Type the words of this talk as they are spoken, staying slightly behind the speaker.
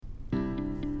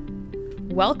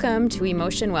Welcome to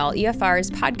Emotion Well,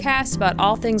 EFR's podcast about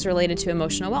all things related to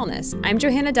emotional wellness. I'm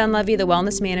Johanna Dunlevy, the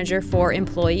Wellness Manager for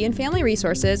Employee and Family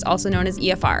Resources, also known as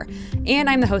EFR, and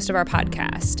I'm the host of our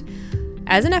podcast.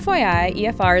 As an FYI,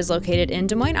 EFR is located in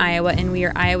Des Moines, Iowa, and we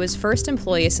are Iowa's first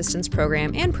employee assistance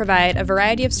program and provide a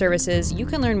variety of services you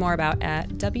can learn more about at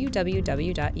www.efr.org.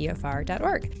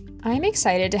 I'm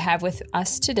excited to have with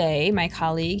us today my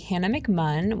colleague, Hannah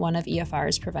McMunn, one of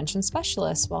EFR's prevention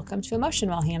specialists. Welcome to Emotion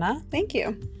Well, Hannah. Thank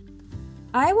you.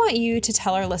 I want you to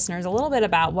tell our listeners a little bit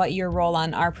about what your role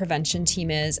on our prevention team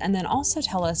is, and then also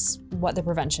tell us what the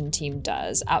prevention team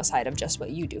does outside of just what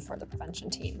you do for the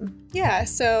prevention team. Yeah,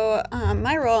 so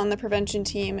my role on the prevention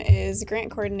team is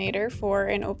grant coordinator for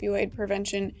an opioid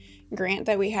prevention grant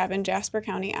that we have in Jasper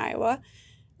County, Iowa.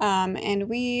 And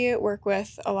we work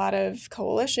with a lot of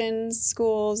coalitions,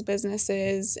 schools,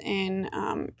 businesses in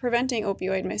preventing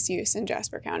opioid misuse in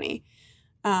Jasper County.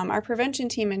 Our prevention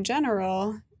team in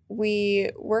general, we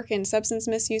work in substance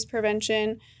misuse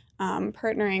prevention,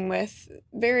 partnering with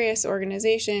various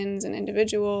organizations and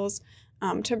individuals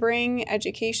to bring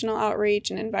educational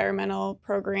outreach and environmental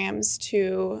programs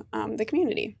to the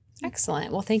community.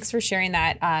 Excellent. Well, thanks for sharing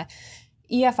that.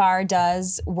 EFR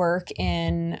does work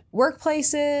in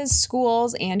workplaces,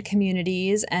 schools, and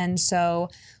communities. And so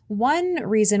one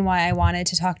reason why I wanted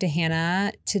to talk to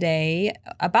Hannah today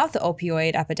about the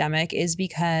opioid epidemic is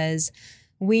because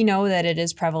we know that it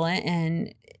is prevalent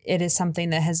and it is something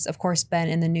that has, of course, been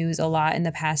in the news a lot in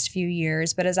the past few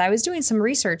years. But as I was doing some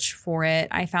research for it,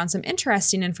 I found some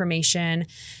interesting information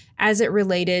as it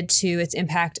related to its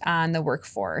impact on the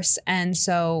workforce. And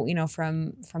so,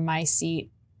 from my seat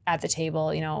at the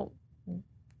table,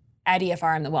 at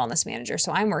EFR, I'm the wellness manager.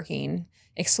 So I'm working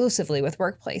exclusively with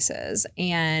workplaces.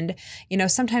 And,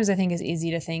 sometimes I think it's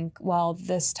easy to think, well,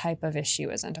 this type of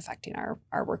issue isn't affecting our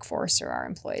workforce or our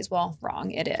employees. Well, wrong,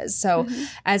 it is. So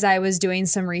as I was doing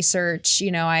some research,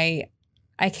 I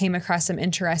came across some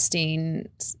interesting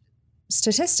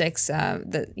statistics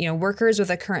that, workers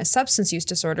with a current substance use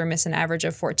disorder miss an average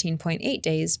of 14.8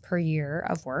 days per year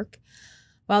of work,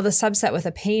 while the subset with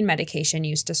a pain medication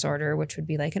use disorder, which would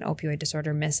be like an opioid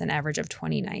disorder, miss an average of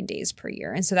 29 days per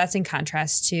year. And so that's in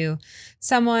contrast to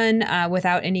someone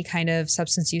without any kind of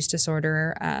substance use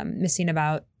disorder missing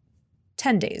about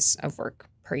 10 days of work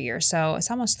per year. So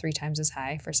it's almost 3 times as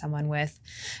high for someone with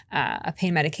a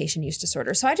pain medication use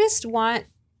disorder. So I just want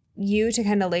you to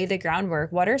kind of lay the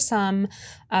groundwork. What are some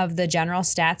of the general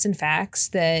stats and facts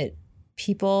that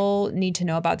people need to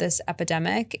know about this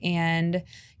epidemic and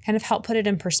kind of help put it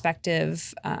in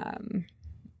perspective,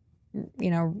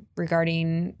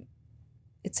 regarding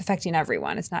it's affecting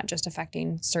everyone. It's not just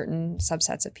affecting certain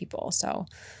subsets of people. So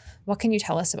what can you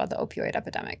tell us about the opioid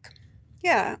epidemic?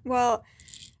 Yeah, well,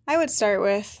 I would start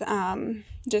with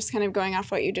just kind of going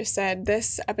off what you just said.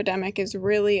 This epidemic is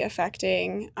really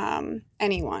affecting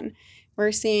anyone.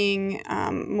 We're seeing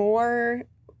more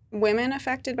women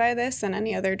affected by this than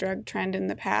any other drug trend in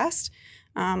the past.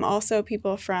 Also,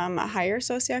 people from a higher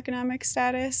socioeconomic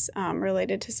status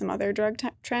related to some other drug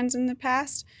trends in the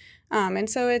past. And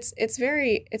so it's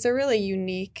a really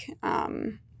unique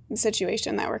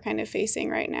situation that we're kind of facing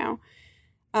right now.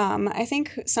 I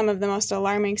think some of the most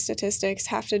alarming statistics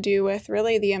have to do with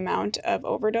really the amount of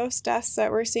overdose deaths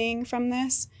that we're seeing from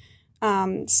this.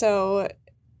 So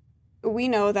we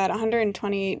know that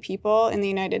 128 people in the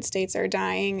United States are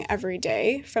dying every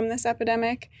day from this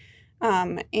epidemic.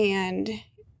 And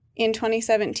in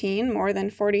 2017, more than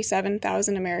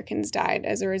 47,000 Americans died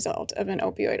as a result of an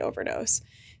opioid overdose.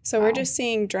 So We're just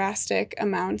seeing drastic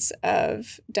amounts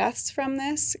of deaths from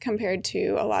this compared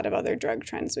to a lot of other drug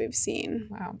trends we've seen.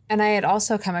 Wow. And I had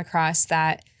also come across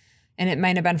that, and it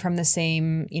might have been from the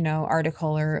same,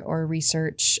 article or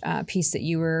research piece that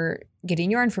you were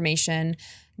getting your information,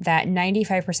 that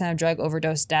 95% of drug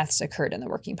overdose deaths occurred in the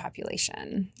working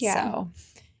population. Yeah.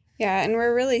 Yeah, and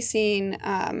we're really seeing,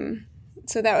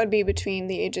 so that would be between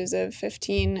the ages of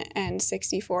 15 and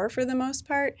 64 for the most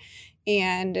part.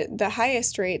 And the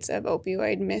highest rates of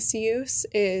opioid misuse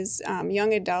is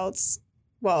young adults,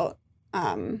 not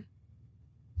young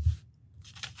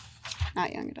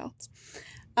adults.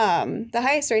 The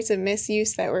highest rates of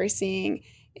misuse that we're seeing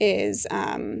is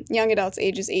young adults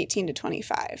ages 18 to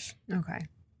 25. Okay.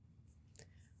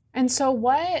 And so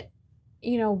what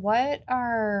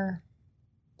are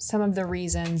some of the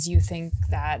reasons you think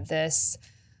that this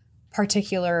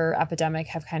particular epidemic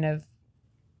has kind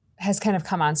of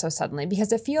come on so suddenly?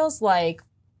 Because it feels like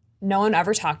no one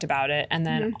ever talked about it. And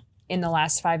then in the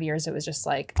last 5 years, it was just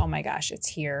like, oh my gosh, it's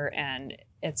here and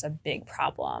it's a big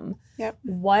problem. Yep.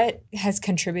 What has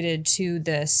contributed to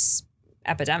this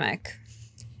epidemic?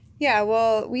 Yeah,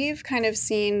 well, we've kind of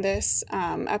seen this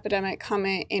epidemic come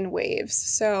in waves.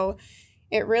 So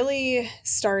it really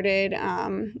started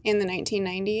in the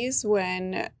 1990s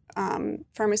when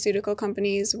pharmaceutical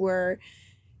companies were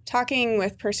talking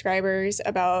with prescribers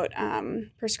about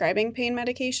prescribing pain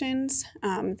medications.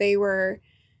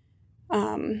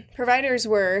 Providers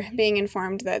were being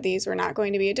informed that these were not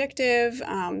going to be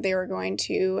addictive. They were going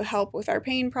to help with our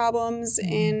pain problems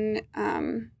in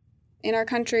our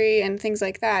country and things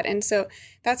like that. And so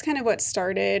that's kind of what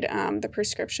started the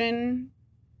prescription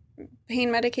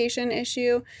pain medication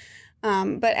issue.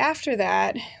 But after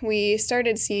that, we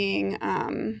started seeing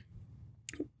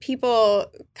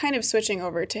people kind of switching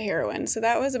over to heroin. So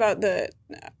that was about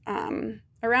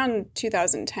around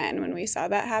 2010 when we saw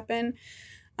that happen.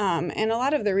 And a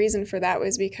lot of the reason for that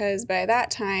was because by that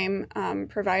time,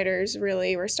 providers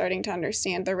really were starting to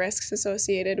understand the risks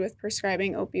associated with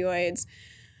prescribing opioids.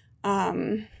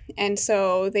 And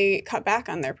so they cut back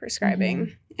on their prescribing.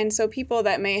 Mm-hmm. And so people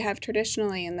that may have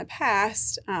traditionally in the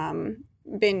past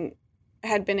been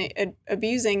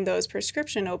abusing those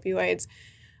prescription opioids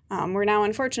we're now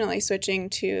unfortunately switching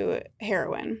to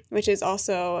heroin, which is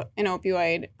also an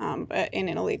opioid, but in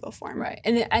an illegal form. Right.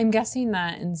 And I'm guessing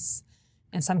that in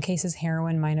some cases,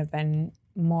 heroin might have been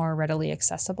more readily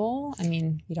accessible. I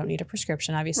mean, you don't need a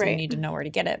prescription. Obviously, right. You need to know where to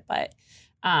get it. But,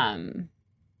 and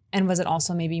was it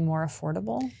also maybe more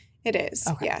affordable? It is.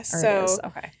 Okay. Yes. So, it is.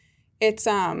 Okay. It's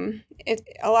a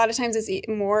lot of times it's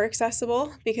more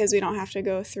accessible because we don't have to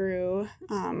go through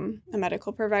a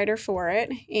medical provider for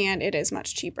it, and it is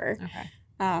much cheaper.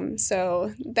 Okay.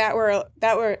 So that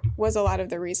was a lot of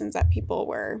the reasons that people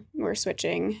were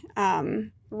switching.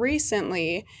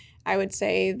 Recently, I would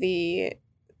say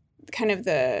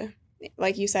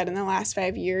like you said, in the last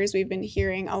 5 years, we've been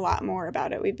hearing a lot more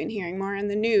about it. We've been hearing more in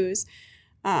the news,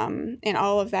 and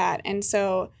all of that, and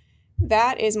so.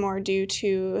 That is more due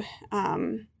to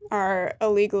our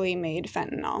illegally made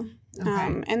fentanyl,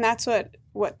 and that's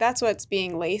what's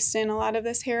being laced in a lot of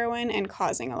this heroin and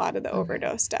causing a lot of the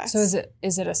overdose deaths. So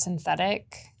is it a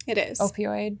synthetic? It is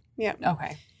opioid. Yep.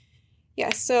 Okay.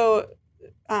 Yes. So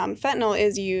fentanyl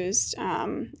is used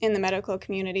in the medical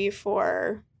community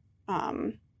for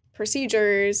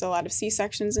procedures, a lot of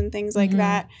C-sections and things like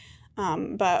that.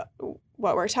 But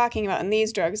what we're talking about in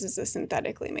these drugs is a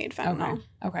synthetically made fentanyl.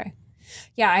 Okay.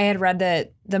 Yeah, I had read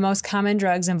that the most common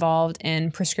drugs involved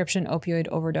in prescription opioid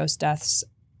overdose deaths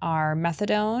are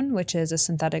methadone, which is a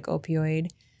synthetic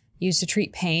opioid used to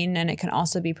treat pain, and it can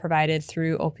also be provided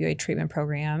through opioid treatment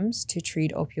programs to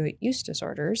treat opioid use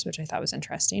disorders, which I thought was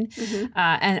interesting,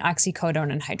 and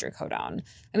oxycodone and hydrocodone.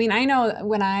 I mean, I know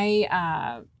when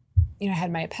I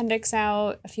had my appendix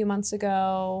out a few months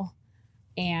ago,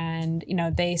 and,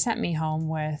 they sent me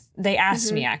home they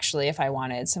asked me actually if I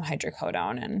wanted some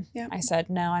hydrocodone. And I said,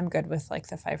 no, I'm good with like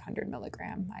the 500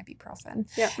 milligram ibuprofen.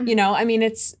 Yep. I mean,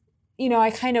 it's,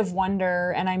 I kind of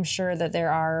wonder, and I'm sure that there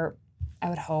are, I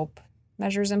would hope,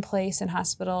 measures in place in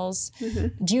hospitals.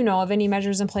 Do you know of any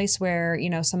measures in place where,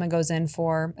 someone goes in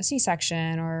for a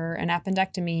C-section or an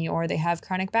appendectomy, or they have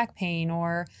chronic back pain,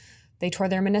 or they tore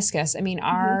their meniscus? I mean,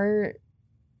 are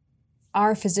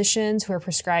physicians who are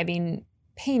prescribing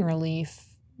pain relief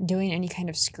doing any kind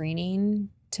of screening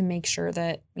to make sure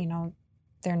that,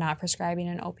 they're not prescribing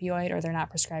an opioid, or they're not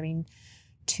prescribing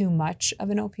too much of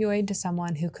an opioid to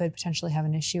someone who could potentially have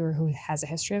an issue or who has a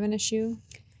history of an issue?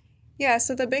 Yeah,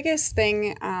 so the biggest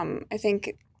thing I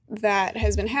think that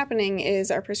has been happening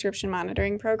is our prescription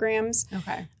monitoring programs.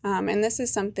 Okay. And this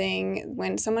is something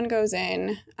when someone goes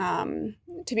in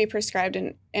to be prescribed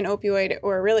an opioid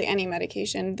or really any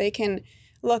medication, they can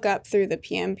look up through the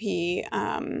PMP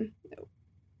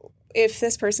if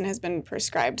this person has been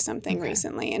prescribed something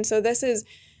recently. And so this is,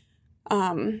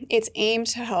 it's aimed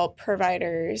to help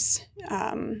providers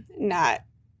not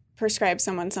prescribe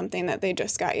someone something that they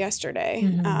just got yesterday,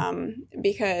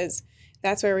 because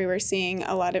that's where we were seeing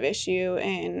a lot of issue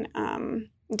in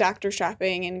doctor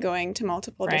shopping and going to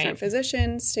multiple different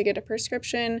physicians to get a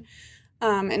prescription.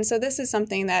 And so this is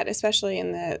something that, especially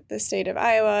in the state of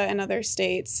Iowa and other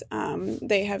states,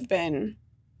 they have been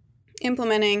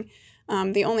implementing.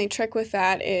 The only trick with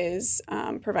that is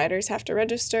providers have to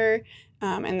register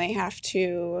and they have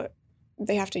to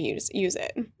use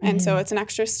it. And so it's an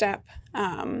extra step.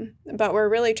 But we're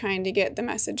really trying to get the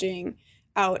messaging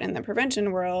out in the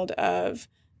prevention world of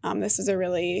this is a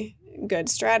really good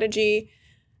strategy.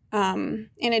 In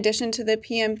addition to the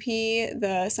PMP,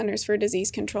 the Centers for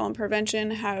Disease Control and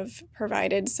Prevention have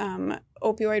provided some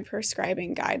opioid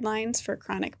prescribing guidelines for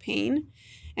chronic pain.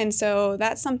 And so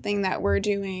that's something that we're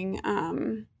doing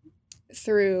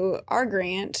through our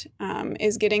grant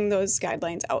is getting those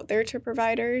guidelines out there to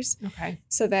providers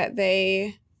so that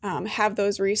they have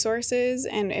those resources.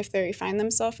 And if they find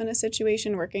themselves in a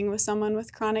situation working with someone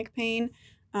with chronic pain,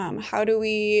 how do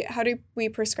we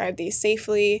prescribe these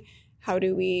safely? How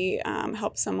do we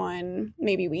help someone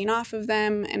maybe wean off of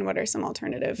them? And what are some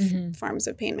alternative forms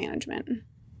of pain management?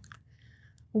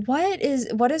 What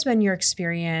has been your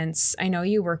experience? I know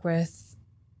you work with,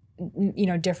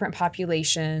 different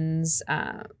populations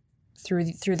through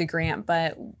the grant,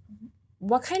 but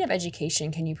what kind of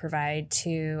education can you provide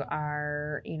to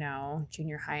our,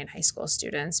 junior high and high school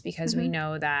students? Because we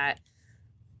know that,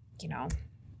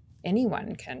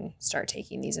 anyone can start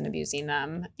taking these and abusing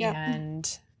them. Yeah.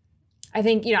 And I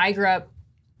think, I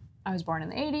was born in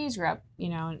the 80s, grew up,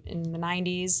 in the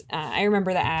 90s. I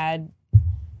remember the ad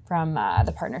from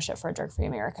the Partnership for a Drug-Free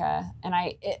America. And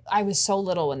I was so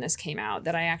little when this came out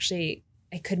that I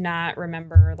could not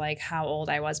remember like how old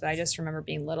I was, but I just remember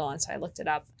being little. And so I looked it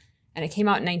up, and it came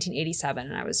out in 1987,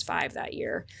 and I was 5 that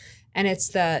year. And it's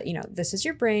this is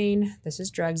your brain, this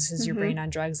is drugs, this is your brain on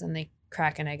drugs, and they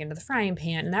crack an egg into the frying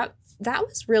pan. And that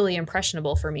was really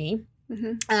impressionable for me.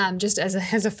 Just as a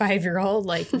 5-year-old,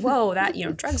 like, whoa, that,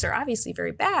 drugs are obviously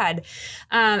very bad.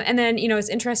 And then, it's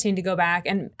interesting to go back,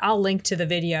 and I'll link to the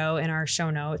video in our show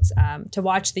notes to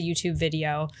watch the YouTube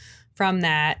video from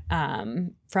that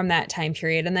time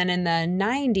period. And then in the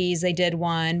 90s, they did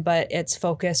one, but its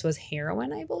focus was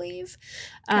heroin, I believe.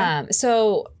 Okay.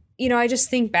 So, I just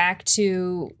think back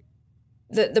to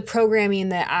the programming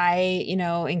that I,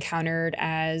 encountered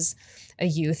as a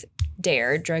youth.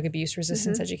 DARE, Drug Abuse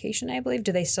Resistance Education, I believe.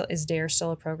 Is DARE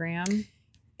still a program?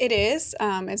 It is.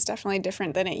 It's definitely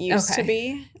different than it used to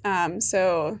be.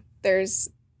 So there's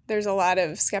a lot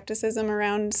of skepticism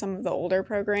around some of the older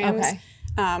programs.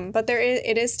 But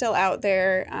it is still out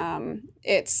there.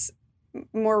 It's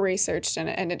more researched in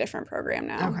a different program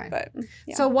now. But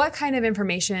yeah. So what kind of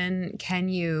information can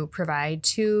you provide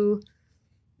to,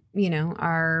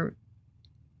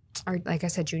 our, like I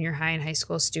said, junior high and high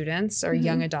school students or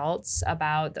young adults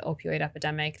about the opioid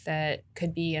epidemic that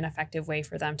could be an effective way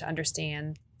for them to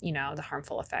understand, the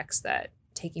harmful effects that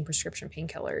taking prescription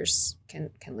painkillers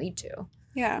can lead to?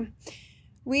 Yeah.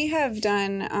 We have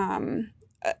done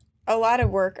a lot of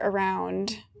work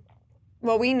around,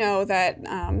 well, we know that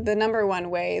the number one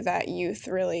way that youth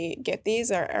really get these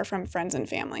are from friends and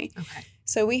family.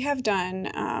 So we have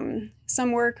done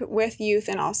some work with youth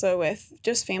and also with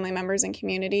just family members and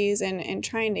communities and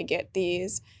trying to get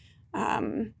these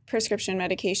prescription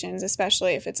medications,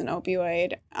 especially if it's an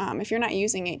opioid. If you're not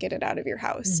using it, get it out of your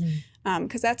house.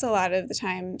 Because that's a lot of the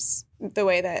times the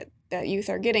way that youth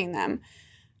are getting them.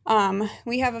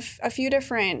 We have a few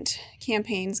different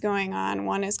campaigns going on.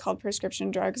 One is called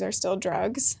Prescription Drugs Are Still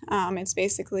Drugs. It's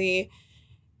basically,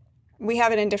 we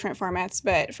have it in different formats,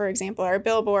 but for example, our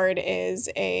billboard is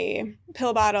a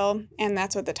pill bottle, and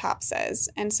that's what the top says.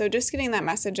 And so just getting that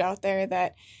message out there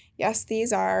that, yes,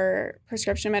 these are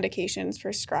prescription medications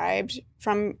prescribed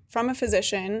from a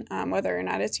physician, whether or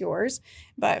not it's yours,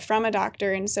 but from a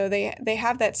doctor. And so they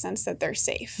have that sense that they're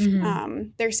safe.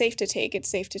 They're safe to take.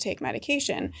 It's safe to take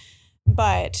medication.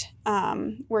 But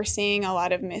we're seeing a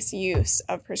lot of misuse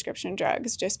of prescription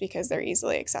drugs just because they're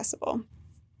easily accessible.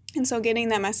 And so getting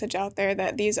that message out there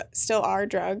that these still are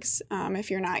drugs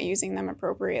if you're not using them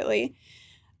appropriately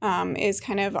is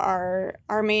kind of our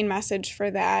main message for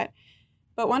that.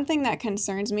 But one thing that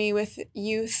concerns me with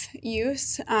youth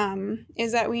use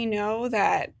is that we know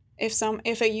that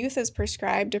if a youth is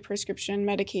prescribed a prescription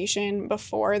medication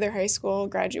before their high school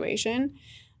graduation,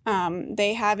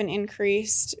 they have an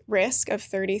increased risk of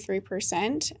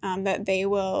 33% that they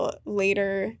will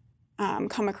later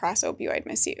come across opioid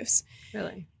misuse.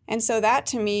 Really? And so that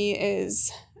to me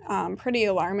is pretty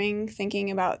alarming,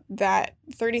 thinking about that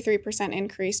 33%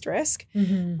 increased risk.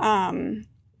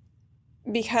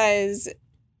 Because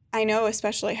I know,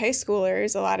 especially high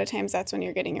schoolers, a lot of times that's when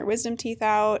you're getting your wisdom teeth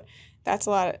out. That's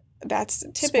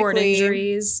typically sport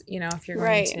injuries, if you're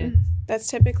going to. That's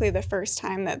typically the first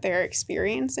time that they're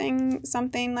experiencing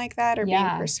something like that or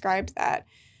being prescribed that.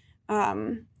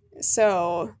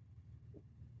 So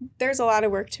there's a lot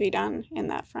of work to be done in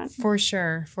that front. For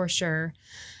sure.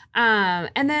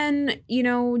 And then,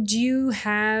 do you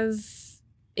have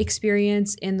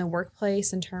experience in the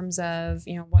workplace in terms of,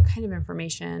 what kind of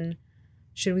information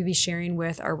should we be sharing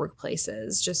with our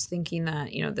workplaces? Just thinking that,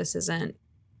 this isn't,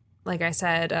 like I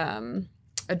said,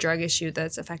 a drug issue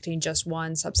that's affecting just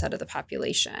one subset of the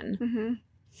population.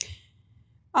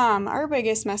 Our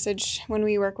biggest message when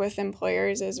we work with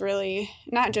employers is really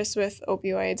not just with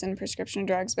opioids and prescription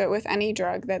drugs, but with any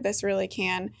drug that this really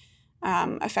can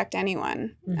affect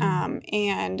anyone.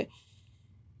 And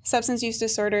substance use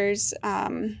disorders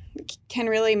can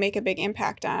really make a big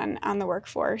impact on the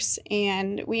workforce.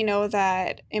 And we know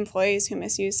that employees who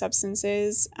misuse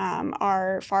substances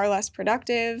are far less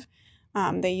productive.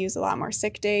 They use a lot more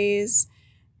sick days.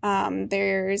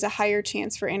 There's a higher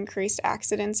chance for increased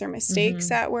accidents or mistakes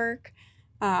at work.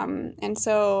 And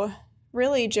so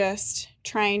really just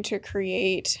trying to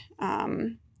create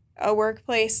a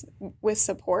workplace with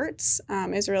supports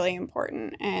is really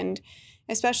important. And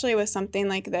especially with something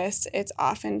like this, it's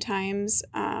oftentimes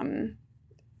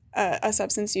a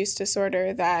substance use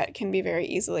disorder that can be very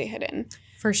easily hidden.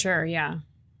 For sure, yeah.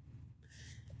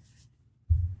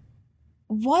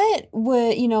 What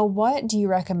do you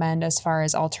recommend as far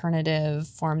as alternative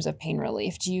forms of pain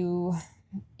relief? Do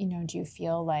you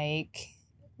feel like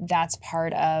that's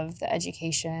part of the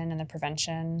education and the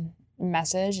prevention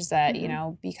message, is that,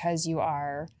 because you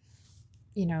are,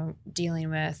 dealing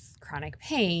with chronic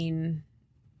pain,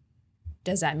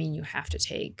 does that mean you have to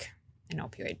take an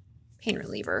opioid pain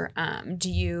reliever? Do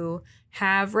you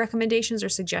have recommendations or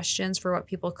suggestions for what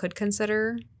people could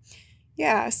consider?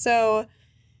 Yeah, so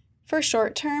for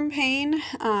short-term pain,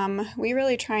 we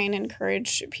really try and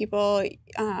encourage people,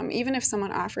 even if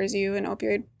someone offers you an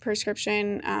opioid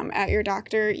prescription at your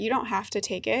doctor, you don't have to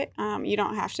take it. You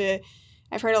don't have to.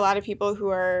 I've heard a lot of people who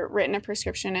are written a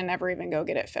prescription and never even go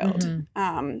get it filled.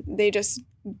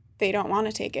 They don't want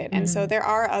to take it. And so there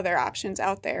are other options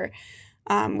out there.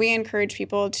 We encourage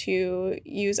people to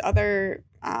use other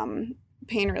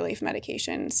pain relief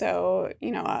medication. So,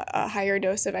 a higher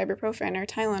dose of ibuprofen or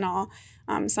Tylenol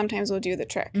sometimes will do the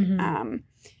trick.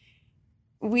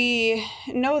 We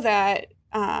know that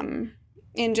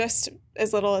in just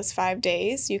as little as 5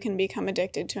 days, you can become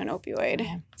addicted to an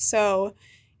opioid. So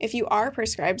if you are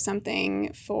prescribed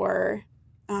something for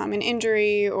an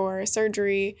injury or a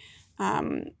surgery,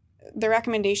 the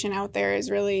recommendation out there is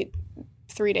really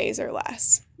 3 days or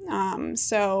less.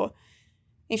 So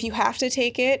if you have to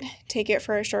take it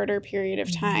for a shorter period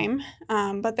of time.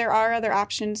 But there are other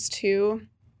options too.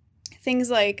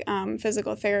 Things like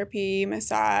physical therapy,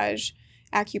 massage,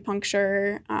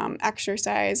 acupuncture,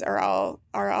 exercise are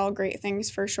all great things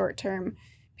for short-term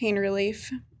pain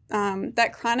relief.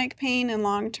 That chronic pain and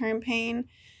long-term pain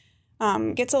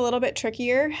gets a little bit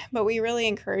trickier, but we really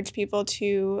encourage people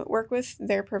to work with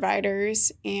their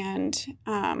providers and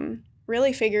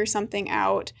really figure something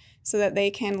out so that they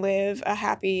can live a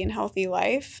happy and healthy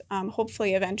life,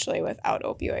 hopefully eventually without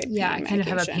opioid pain medication. Kind of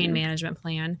have a pain management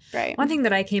plan. Right. One thing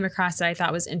that I came across that I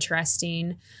thought was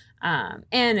interesting,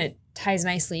 and it ties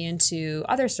nicely into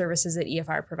other services that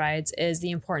EFR provides, is the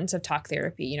importance of talk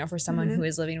therapy. For someone who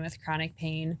is living with chronic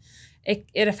pain,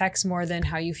 it affects more than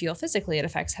how you feel physically. It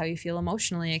affects how you feel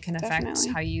emotionally. It can affect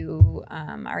how you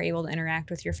are able to interact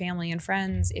with your family and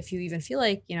friends, if you even feel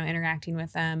like, interacting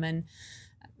with them, and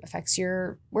affects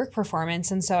your work performance.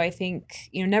 And so I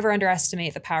think, never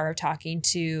underestimate the power of talking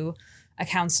to a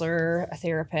counselor, a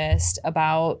therapist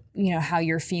about, how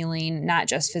you're feeling, not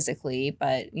just physically,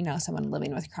 but, someone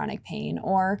living with chronic pain,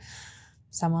 or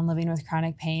someone living with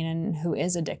chronic pain and who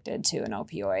is addicted to an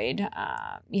opioid,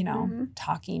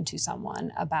 talking to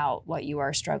someone about what you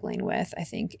are struggling with, I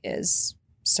think is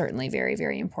certainly very,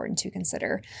 very important to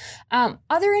consider.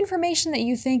 Other information that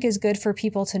you think is good for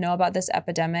people to know about this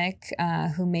epidemic,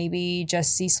 who maybe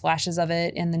just see splashes of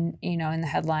it in the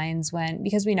headlines,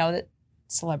 because we know that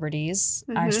celebrities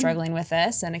are struggling with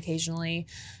this, and occasionally,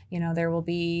 there will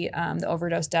be the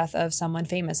overdose death of someone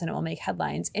famous and it will make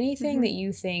headlines. Anything that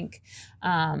you think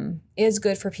is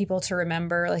good for people to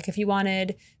remember? Like if you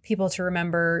wanted people to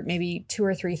remember maybe 2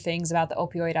 or 3 things about the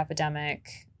opioid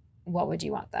epidemic, what would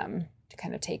you want them to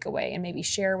kind of take away and maybe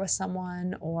share with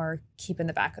someone or keep in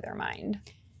the back of their mind?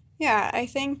 Yeah, I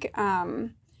think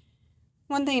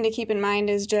one thing to keep in mind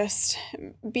is just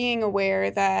being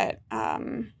aware that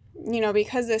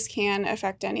because this can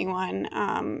affect anyone,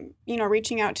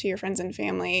 reaching out to your friends and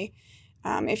family.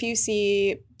 If you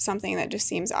see something that just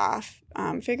seems off,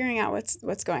 figuring out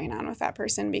what's going on with that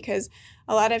person, because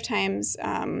a lot of times,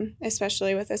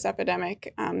 especially with this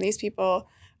epidemic, these people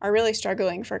are really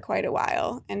struggling for quite a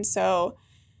while. And so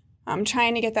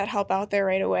trying to get that help out there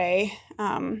right away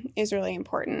is really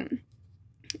important.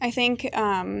 I think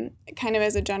kind of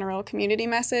as a general community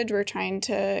message, we're trying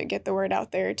to get the word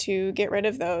out there to get rid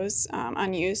of those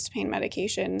unused pain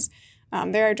medications.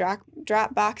 There are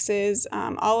drop boxes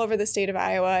all over the state of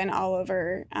Iowa and all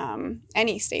over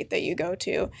any state that you go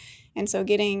to. And so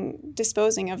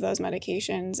disposing of those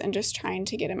medications and just trying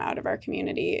to get them out of our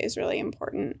community is really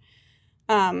important.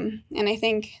 And I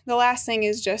think the last thing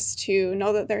is just to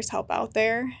know that there's help out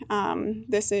there.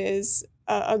 This is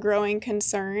a growing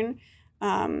concern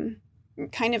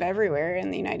kind of everywhere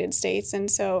in the United States. And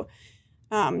so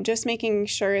just making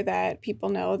sure that people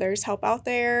know there's help out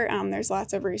there. There's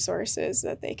lots of resources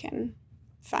that they can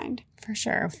find. For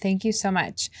sure. Thank you so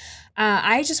much.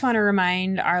 I just want to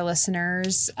remind our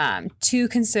listeners to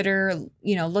consider,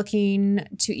 looking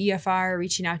to EFR,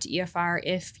 reaching out to EFR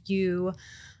if you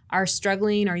are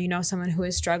struggling or you know someone who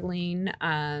is struggling.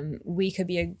 We could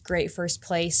be a great first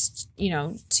place,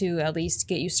 to at least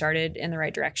get you started in the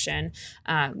right direction.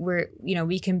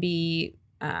 We can be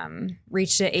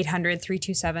reached at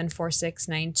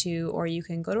 800-327-4692, or you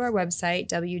can go to our website,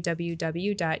 www.efr.org,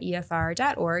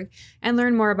 and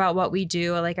learn more about what we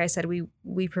do. Like I said,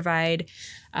 we provide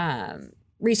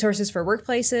resources for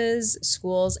workplaces,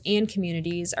 schools, and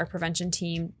communities. Our prevention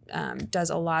team does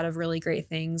a lot of really great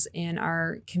things in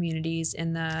our communities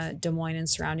in the Des Moines and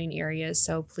surrounding areas.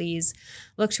 So please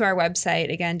look to our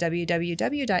website, again, www.efr.org,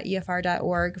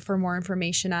 for more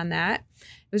information on that.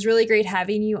 It was really great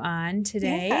having you on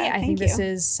today. Yeah, I think this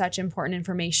is such important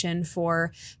information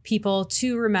for people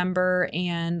to remember.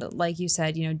 And like you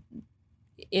said,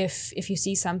 if you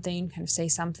see something, kind of say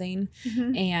something,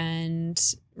 and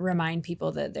remind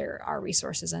people that there are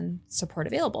resources and support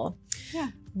available. Yeah.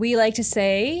 We like to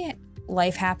say,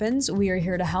 life happens. We are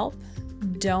here to help.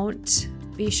 Don't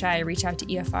be shy. Reach out to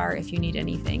EFR if you need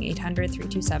anything.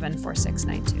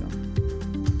 800-327-4692.